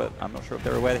Saw, but I'm not sure if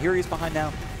they're aware. Here he is behind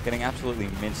now, getting absolutely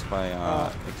minced by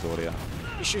Exodia.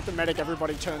 You shoot the medic,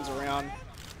 everybody turns around.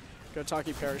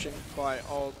 Gotaki perishing by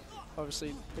ult.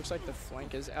 Obviously, looks like the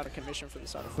flank is out of commission for the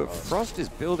side of But Frost. Frost is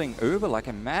building Uber like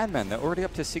a madman. They're already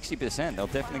up to 60%. They'll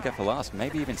definitely go for last,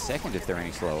 maybe even second if they're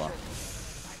any slower.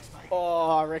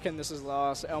 Oh, I reckon this is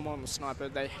last. Elmo on the sniper.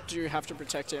 They do have to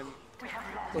protect him.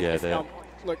 Look, Yeah,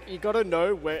 look, you got to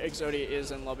know where Exodia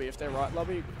is in lobby. If they're right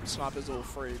lobby, sniper's all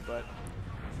free. But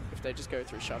if they just go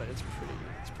through shutter, it's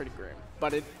pretty grim.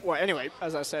 But well, anyway,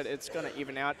 as I said, it's gonna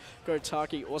even out.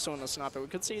 Gotaki also on the sniper. We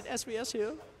could see an SBS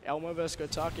here. Elmo versus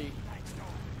Gotaki.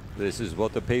 This is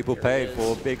what the people paid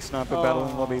for. Big sniper battle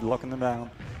in lobby, locking them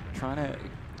down. Trying to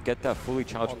get that fully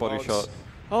charged body shot.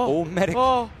 All medic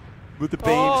with the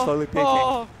beam slowly peeking.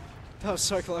 Oh, that was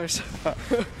so close.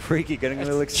 Freaky getting a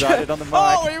little excited on the mic.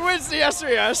 Oh, he wins the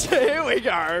SBS. Here we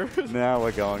go. Now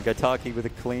we're going. Gotaki with a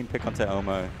clean pick onto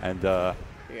Elmo. And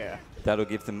yeah. that'll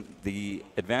give them the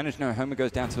advantage. No, Homer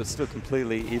goes down, so it's still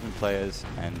completely even players.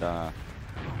 And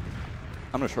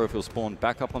I'm not sure if he'll spawn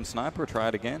back up on Sniper or try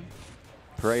it again.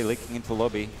 Pere leaking into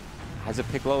lobby. Has a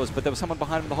pick lowers, but there was someone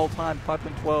behind him the whole time.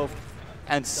 Pipeline 12.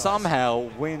 And somehow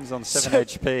wins on 7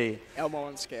 HP. Elmo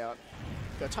on Scout.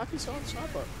 Gotaki's on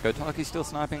Sniper. Gotaki's still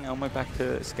sniping. Elmo back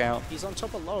to Scout. He's on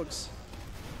top of logs.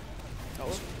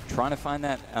 Trying to find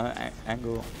that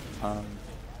angle.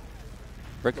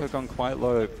 Red Coat gone quite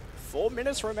low. 4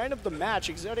 minutes remain of the match.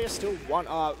 Exodia still 1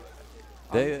 up.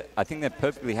 I think they're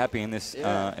perfectly happy in this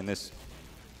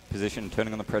position,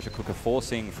 turning on the pressure cooker,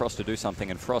 forcing Frost to do something,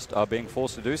 and Frost are being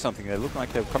forced to do something. They look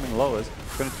like they're coming lowers.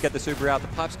 Going to get the super out. The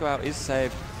pipes go out, is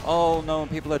saved. Oh no, and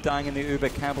people are dying in the Uber.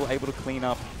 Campbell able to clean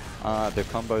up the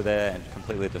combo there and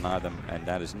completely deny them, and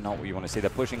that is not what you want to see. They're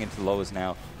pushing into lowers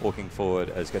now, walking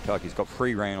forward as Gotaki's got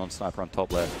free reign on Sniper on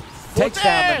top left. Takes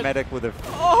down the medic with a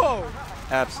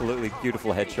absolutely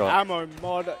beautiful headshot. Ammo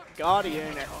mod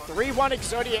Guardian. 3-1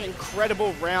 Exodia,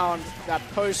 incredible round. That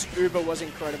post Uber was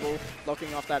incredible,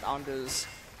 locking off that unders.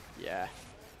 Yeah,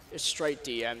 it's straight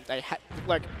DM. They had,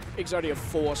 like, Exodia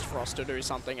forced Frost to do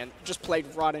something and just played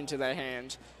right into their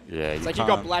hand. Yeah, it's like you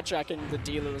got blackjack and the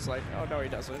dealer was like, oh no, he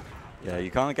doesn't. Yeah,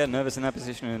 you can't get nervous in that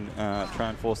position and try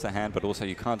and force the hand, but also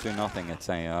you can't do nothing. It's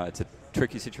a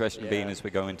tricky situation to be in as we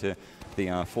go into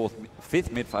the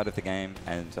fifth mid fight of the game,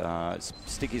 and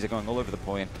stickies are going all over the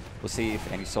point. We'll see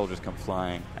if any soldiers come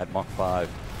flying at Mach 5.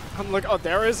 Look, oh,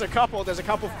 there is a couple. There's a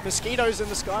couple of mosquitoes in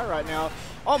the sky right now.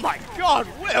 Oh my God,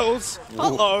 Wills!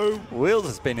 Hello. Wills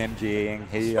has been MGing.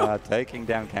 He taking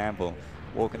down Campbell,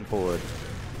 walking forward.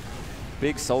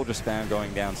 Big soldier spam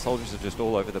going down. Soldiers are just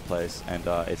all over the place, and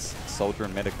it's soldier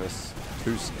and medicus,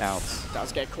 2 scouts.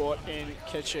 Does get caught in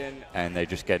kitchen. And they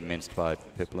just get minced by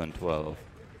Piplin 12.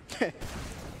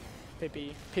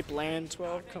 Pipland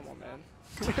 12? Come on, man.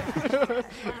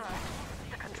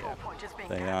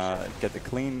 They get the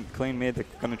clean mid. They're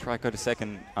going to try to go to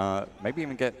second. Maybe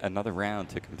even get another round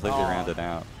to completely round it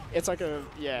out. It's like a,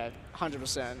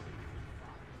 100%.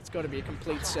 It's got to be a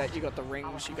complete set. You got the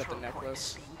rings, you got the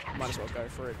necklace. Might as well go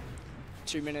for it.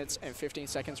 2 minutes and 15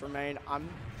 seconds remain. I'm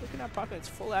looking at Pipeline. It's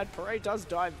full ad. Parade does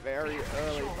die very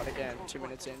early, but again, 2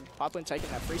 minutes in. Pipeline taking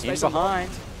that free space. In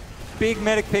behind. Big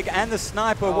medic pick and the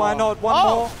sniper. Why not? One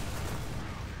more.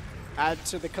 Add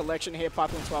to the collection here.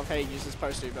 Pipeline 12. Hey, uses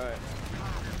post Uber.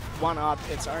 1 up.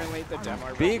 It's only the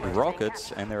demo. Big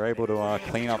rockets, and they're able to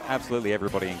clean up absolutely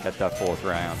everybody and get that 4th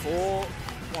round.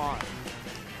 4-1.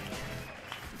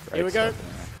 Here we go.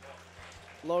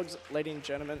 Logs, ladies and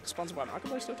gentlemen, sponsored by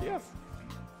Marketplace.df.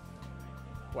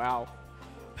 Wow.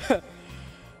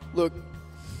 Look.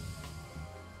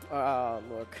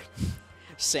 Look.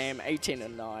 Sam,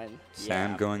 18-9.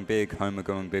 Sam going big, Homer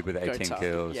going big with 18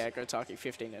 kills. Yeah, Gotaki,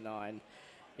 15-9.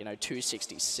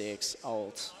 266.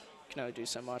 Ult. Can only do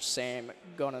so much. Sam,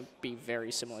 gonna be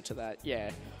very similar to that.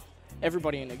 Yeah.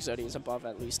 Everybody in Exodia is above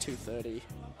at least 230.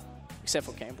 Except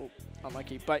for Campbell.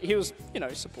 Unlucky. But he was,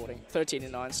 supporting.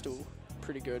 13-9, still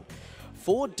pretty good.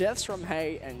 4 deaths from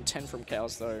Hay and 10 from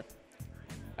Cows, though.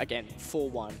 Again,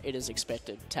 4-1. It is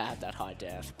expected to have that high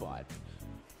death, but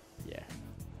yeah.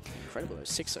 Incredible.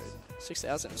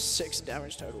 6,006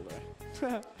 damage total,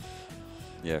 though.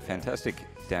 Yeah, fantastic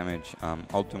damage.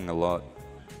 Ult doing a lot,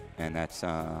 and that's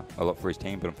a lot for his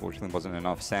team, but unfortunately wasn't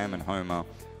enough. Sam and Homer,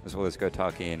 as well as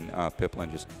Gotaki and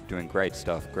Piplin, just doing great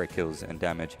stuff, great kills and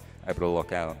damage, able to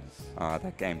lock out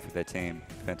that game for their team.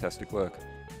 Fantastic work.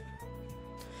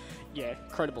 Yeah,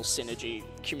 incredible synergy,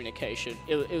 communication.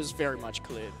 It was very much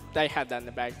clear. They had that in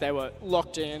the bag. They were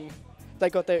locked in. They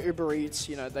got their Uber Eats,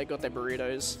 they got their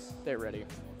burritos. They're ready.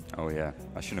 Oh yeah,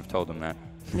 I shouldn't have told them that.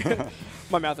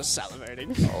 My mouth is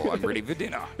salivating. Oh, I'm ready for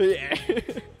dinner. Yeah.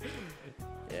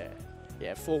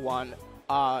 Yeah, 4-1.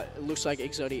 It looks like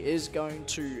Exodia is going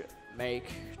to make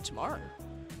tomorrow.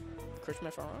 correct me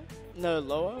if I'm wrong. No,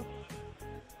 lower.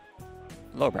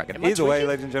 Lower bracket. Am I Either way, tweaking?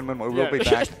 ladies and gentlemen, we will be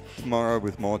back tomorrow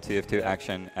with more TF2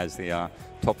 action as the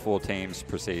top 4 teams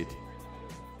proceed.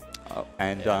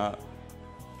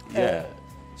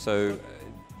 So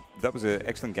that was an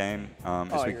excellent game.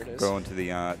 As we go into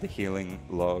the healing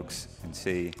logs and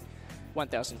see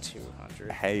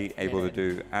 1,200. Hay able to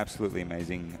do absolutely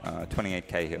amazing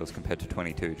 28k heals compared to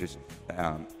 22. Just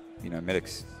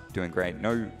medics doing great.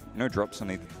 No drops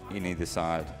on either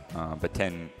side, but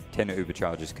 10 uber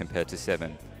charges compared to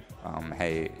 7.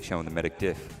 Hay showing the medic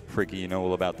diff. Freaky, you know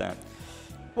all about that.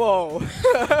 Whoa,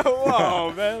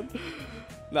 whoa, man.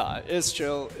 Nah, it's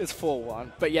chill. It's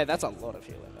 4-1. But yeah, that's a lot of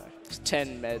healing though. It's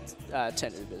 10 meds,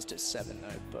 10 ubers to 7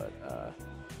 though. But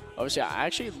obviously, I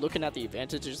actually looking at the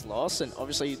advantages lost, and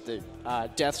obviously the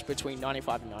deaths between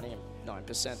 95 and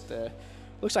 99% there.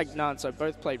 Looks like none, so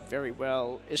both played very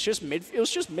well. It's just mid. It was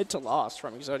just mid to last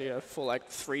from Exodia for like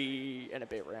 3 and a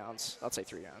bit rounds. I'd say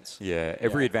 3 rounds. Yeah,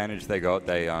 every advantage they got,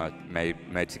 they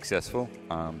made successful.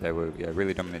 They were a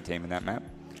really dominant team in that map.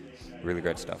 Really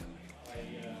great stuff.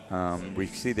 We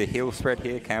see the heal spread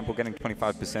here. Campbell getting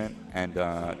 25% and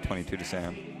 22 to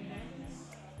Sam.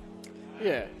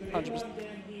 Yeah, 100%.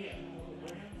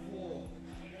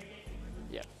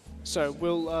 Yeah. So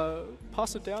we'll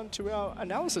pass it down to our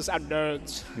analysis, our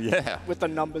nerds. Yeah. With the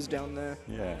numbers down there.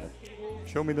 Yeah.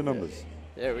 Show me the numbers.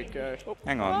 There we go. Oh.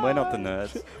 Hang on, we're not the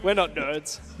nerds. We're not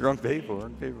nerds. Wrong people.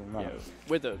 No. Yeah,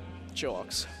 we're the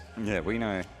jocks. Yeah, we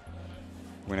know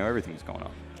everything that's going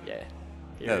on. Yeah.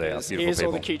 Yeah, they are beautiful Here's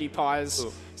people. all the cutie pies.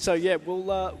 Ooh. So yeah,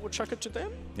 we'll chuck it to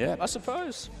them. Yeah. I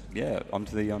suppose. Yeah,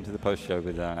 onto the post show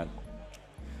with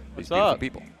these beautiful up?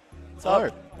 people. What's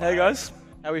up? Hey guys.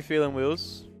 How we feeling,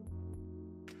 Wheels?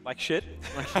 Like shit.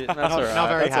 Like shit. That's all right. Not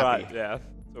very That's all happy. right. Yeah,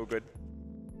 it's all good.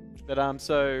 But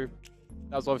so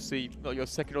that was obviously not your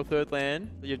second or third LAN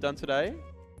that you've done today,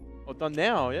 or done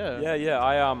now. Yeah. Yeah.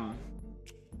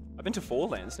 I've been to 4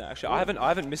 LANs now. Actually, I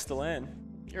haven't missed a LAN.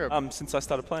 You're a Since I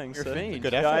started playing. You're so a fiend.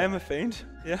 Good yeah, effort. I am a fiend.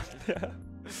 Yeah.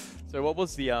 So what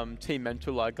was the team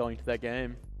mental like going to that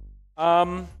game?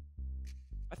 I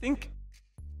think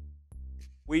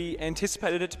we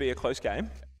anticipated it to be a close game.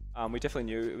 We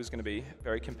definitely knew it was going to be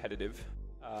very competitive.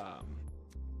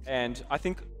 And I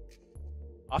think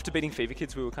after beating Fever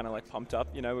Kids, we were kind of like pumped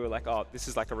up. We were like, oh, this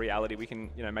is like a reality. We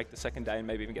can, make the second day and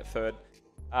maybe even get third.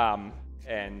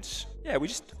 And yeah,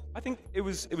 I think it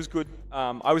was good.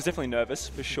 I was definitely nervous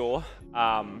for sure.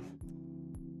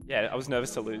 Yeah, I was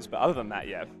nervous to lose, but other than that,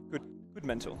 yeah, good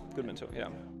mental, yeah.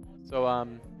 So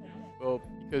well,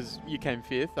 because you came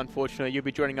 5th, unfortunately, you'll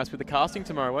be joining us with the casting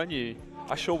tomorrow, won't you?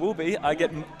 I sure will be. I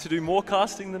get to do more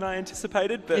casting than I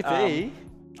anticipated, but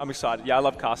I'm excited. Yeah, I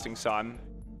love casting, so I'm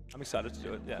excited to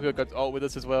do it. Yeah. We've got Alt with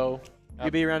us as well.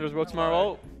 You'll be around as well tomorrow,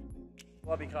 Alt?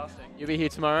 Will I be casting? You'll be here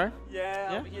tomorrow?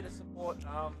 Yeah, Yeah? I'll be here to support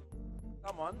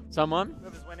someone. Someone?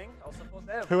 Whoever's winning, I'll support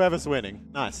them. Whoever's winning.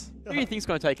 Nice. Who do you think's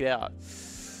going to take it out?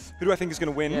 Who do I think is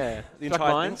going to win Yeah. the Struck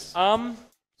entire Minds? thing?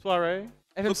 Soiree?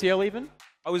 FMCL even?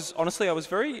 I was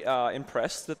very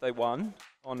impressed that they won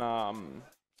on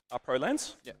our Pro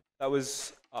LANs. Yeah. That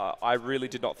was I really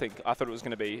did not think. I thought it was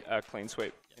going to be a clean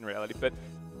sweep in reality. But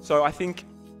so I think,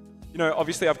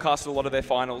 obviously I've casted a lot of their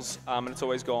finals, and it's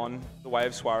always gone the way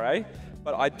of Soiree.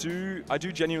 But I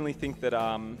do genuinely think that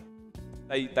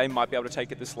they might be able to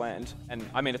take it this land, and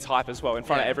I mean it's hype as well in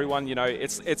front of everyone.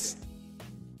 It's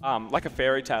like a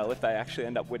fairy tale if they actually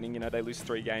end up winning. They lose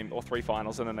 3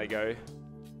 finals and then they go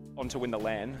on to win the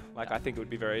LAN. Like I think it would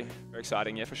be very, very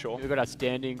exciting. Yeah, for sure. We've got our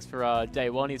standings for day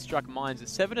 1. He struck Minds at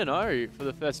 7-0 for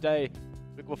the first day.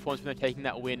 Big performance from them taking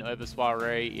that win over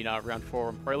Soiree in round 4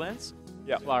 on Pro LANs.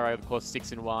 Yeah. Soiree, of course,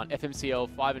 6-1. FMCL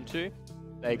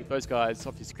 5-2. Those guys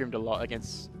obviously scrimmed a lot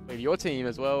against maybe your team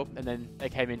as well, and then they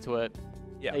came into it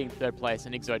taking 3rd place,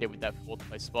 and Exodia with that 4th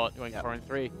place spot, going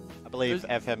 4-3. I believe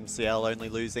FMCL only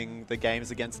losing the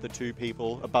games against the 2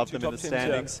 people above them in the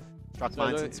standings. Struck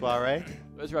Minds and Soiree.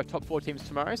 Those are our top 4 teams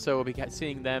tomorrow, so we'll be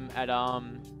seeing them at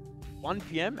 1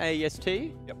 PM AEST.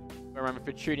 Yep. Remember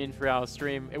to tune in for our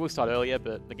stream. It will start earlier,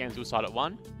 but the games will start at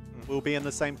 1. We'll be in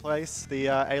the same place, the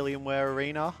Alienware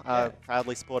Arena,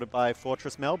 proudly supported by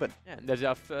Fortress Melbourne. Yeah, and there's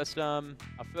our first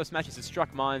match is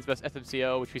Struck Minds versus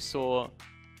FMCL, which we saw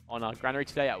on Granary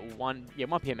today at 1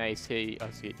 PM AST.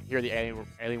 Obviously, here at the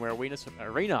Alienware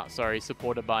Arena,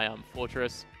 supported by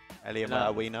Fortress.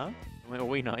 Alienware Arena.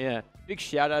 Arena, yeah. Big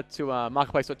shout out to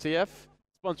Marketplace.tf,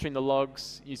 sponsoring the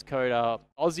logs. Use code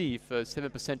Aussie for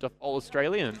 7% off all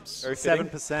Australians.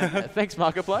 7%. Thanks,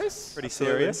 Marketplace. Pretty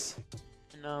serious.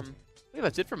 And I think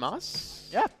that's it from us.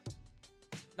 Yeah.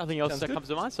 nothing else that comes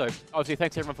to mind. So obviously,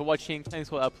 thanks everyone for watching. Thanks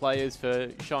to all our players for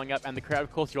showing up, and the crowd,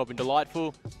 of course, you've all been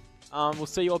delightful. We'll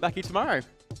see you all back here tomorrow.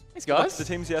 Thanks, guys. The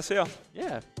team's here. See ya.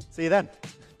 Yeah. See you then.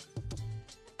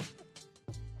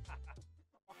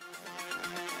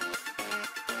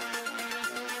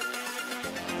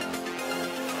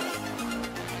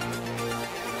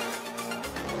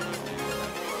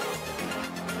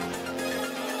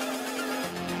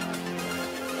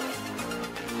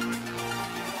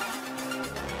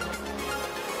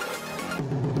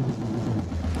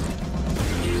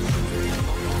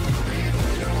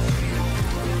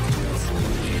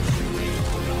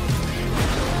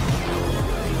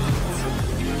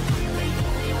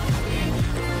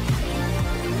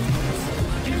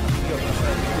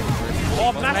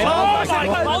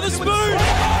 Oh, the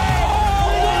spoon!